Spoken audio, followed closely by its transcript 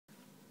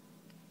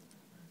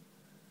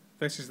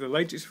This is the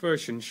latest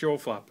version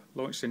Sureflap,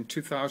 launched in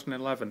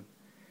 2011.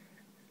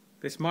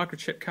 This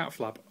microchip cat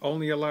flap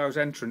only allows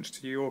entrance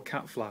to your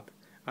cat flap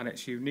and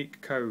its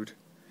unique code.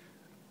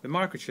 The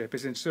microchip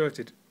is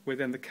inserted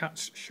within the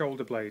cat's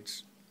shoulder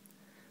blades.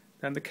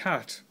 Then the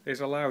cat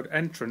is allowed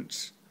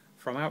entrance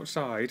from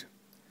outside,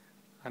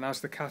 and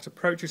as the cat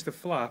approaches the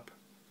flap,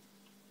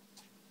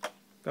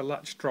 the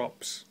latch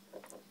drops,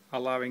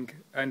 allowing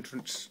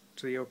entrance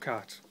to your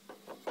cat.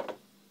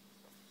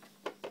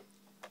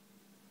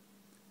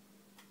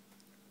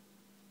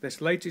 This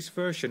latest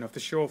version of the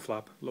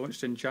Sureflap,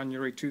 launched in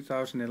January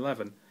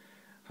 2011,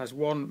 has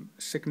one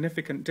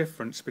significant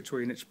difference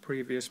between its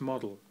previous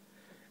model,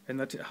 in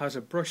that it has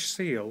a brush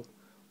seal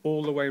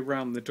all the way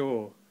round the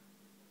door.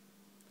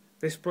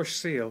 This brush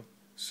seal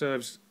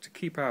serves to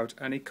keep out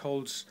any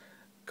cold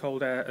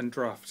air and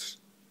drafts.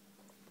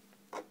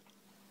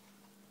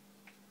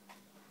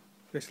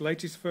 This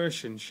latest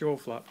version,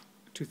 Sureflap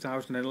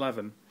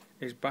 2011,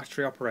 is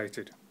battery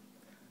operated.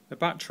 The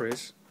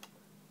batteries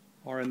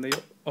are in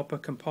the upper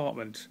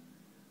compartment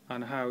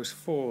and house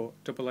 4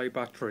 AA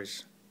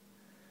batteries.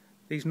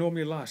 These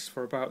normally last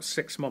for about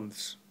 6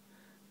 months,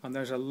 and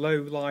there's a low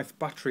life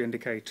battery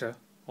indicator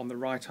on the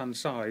right hand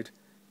side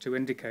to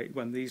indicate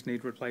when these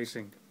need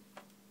replacing.